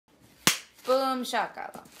Boom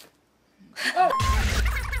shakalaka. Oh.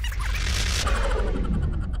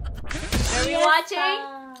 Are we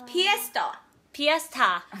watching? Fiesta.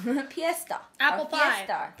 Fiesta. Fiesta. Apple pie.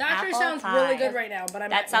 Fiesta. That actually Apple sounds pie. really good right now, but I'm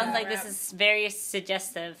That not sounds gonna like rap. this is very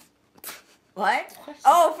suggestive What?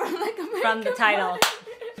 Oh, from like American from the title.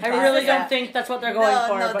 I really don't think that's what they're going No,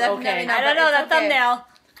 for, no, but definitely okay. not. I don't know, It's that okay. thumbnail.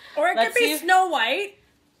 Or it Let's could be see. Snow White.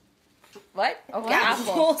 What? Okay, What?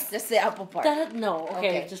 apple. Just the apple part. No, okay,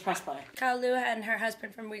 Okay. just press play. Cao Lu and her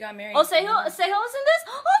husband from We Got Married. Oh, say who's in this?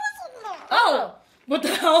 Oh! What the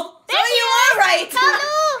hell? So you are right!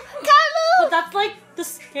 But that's like the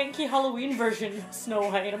skanky Halloween version of Snow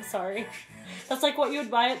White, I'm sorry. That's like what you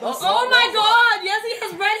would buy at the Oh my god! Yes, he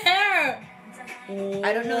has red hair!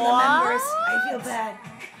 I don't know the members. I feel bad.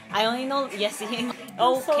 I only know Yessie.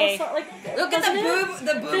 So, Okay. like, Look at doesn't it?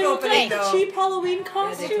 the boob They look opening like though. cheap Halloween they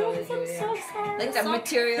costumes. totally do, I'm yeah. so sorry. Like the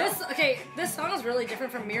material. This song is really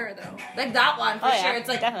different from Mirror though. Like that one for Oh, yeah, sure. It's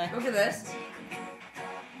like, definitely. look at this.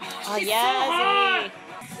 Oh, She's so Yessie.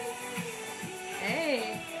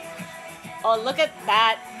 Hey. Oh, look at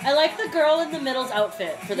that. I like the girl in the middle's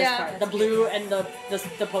outfit for this Yeah. part. The blue and the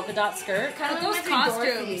polka dot skirt. Kind of Those those costumes.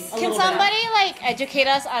 costumes. A Can little bit. somebody like educate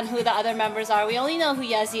us on who the other members are? We only know who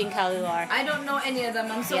Yessie and Cao Lu are. I don't know any of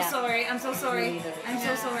them. I'm so Yeah. sorry. I'm so sorry. Me neither. I'm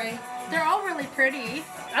so sorry. They're all really pretty.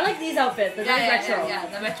 I like these outfits. They're very retro. Yeah,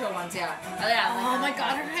 the retro ones, yeah. Oh, yeah. Oh my like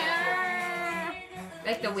god, that. her hair!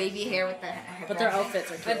 Like the wavy hair with the But their outfits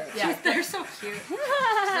are cute. But yeah, They're so cute.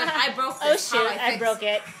 I broke Oh this. shoot, How I fixed- broke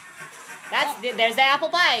it. There's the apple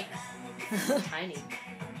pie. Tiny.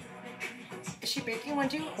 Is she baking one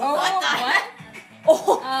too? What the heck?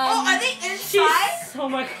 Oh, Oh, are they she's, inside? oh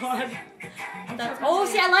my god. Oh,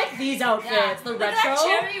 see, I like these outfits. The Look at retro.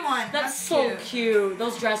 that cherry one. That's so cute.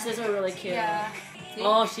 Those dresses are really cute. Yeah.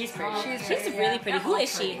 Oh, she's pretty. She's She's pretty, really yeah. pretty. Who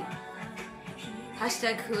is she?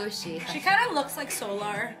 Hashtag who is she? She kind of looks like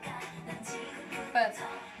Solar. But.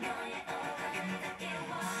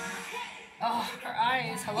 Oh, her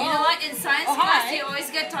eyes. Hello. You know what? In science Oh, class, hi. you always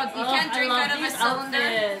get taught you Oh, can't I drink love out of a these cylinder.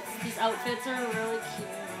 outfits. These outfits are really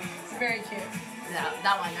cute. Very cute.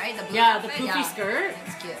 That one, right? The blue Yeah, the outfit? poofy skirt.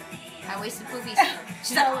 It's cute. High-waisted poofy skirt.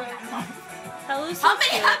 She's like, Cao Lu's how so many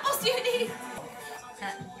cute. apples do you need?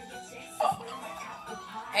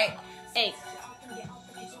 Hey, Hey,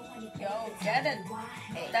 Yo, get it.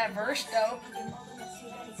 That verse though.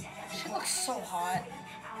 She looks so hot.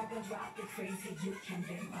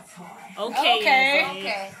 okay. Okay. Yessie.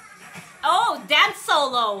 okay. Oh, dance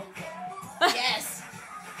solo. Yes.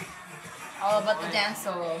 All about the dance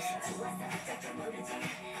solos.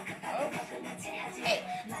 Hey,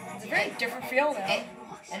 It's a very different feel now. hey,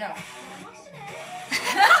 I know.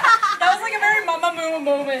 That was like a very Mama Moo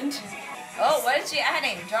moment. Oh, what is she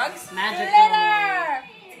adding? Drugs? Magic. Glitter!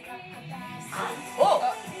 Oh.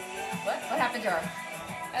 What happened to her?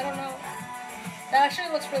 I don't know. That actually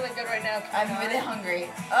looks really good right now. I'm really hungry.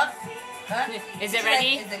 Is it She's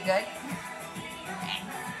ready? Like, is it good?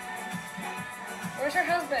 Where's her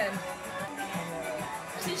husband?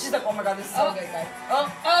 She's like, oh my god, this is so Oh. good, guys.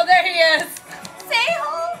 Oh, Oh, there he is. say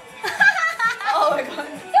ho! Oh my god.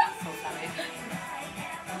 So funny.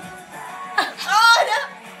 Oh no!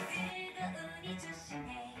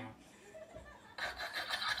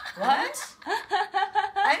 What?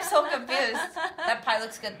 I'm so confused. That pie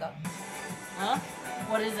looks good though. Huh?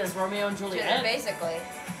 What is this? Romeo and Juliet? Basically.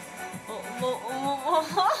 What?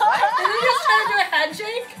 Did he just try to do a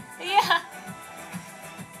handshake? Yeah.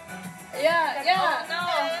 Yeah, yeah. Oh no!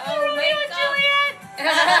 Oh, Romeo wake and up. Juliet.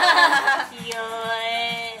 Cute.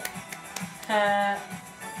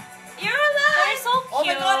 You're alive! They're so Oh my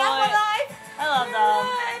cute. god, I'm alive! I love You're them.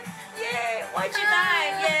 alive! Yay! Why'd you die?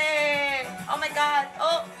 Yay! Oh my god!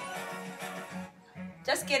 Oh!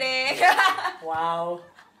 Just kidding! Wow.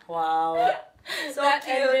 Wow. So That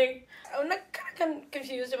cute. ending. I'm not kind of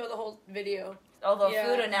confused about the whole video. All the Yeah.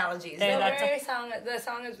 food analogies. There, The that's very song. The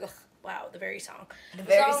song is. Ugh, wow, the very song. The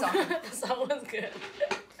very song. The song was good.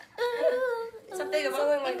 Something about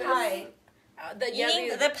Something like the this. pie. The Eating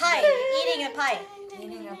Yeti- the pie. Eating a pie.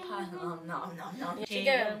 Eating a pie. Oh, no.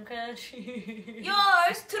 Chicken.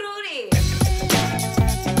 Yours truly!